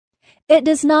It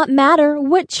does not matter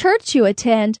what church you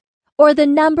attend or the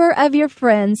number of your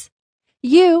friends.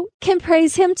 You can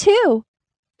praise Him too.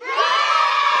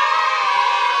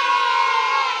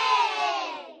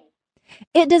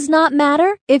 It does not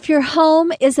matter if your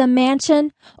home is a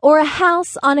mansion or a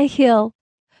house on a hill,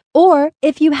 or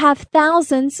if you have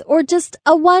thousands or just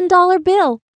a $1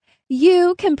 bill.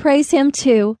 You can praise Him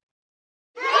too.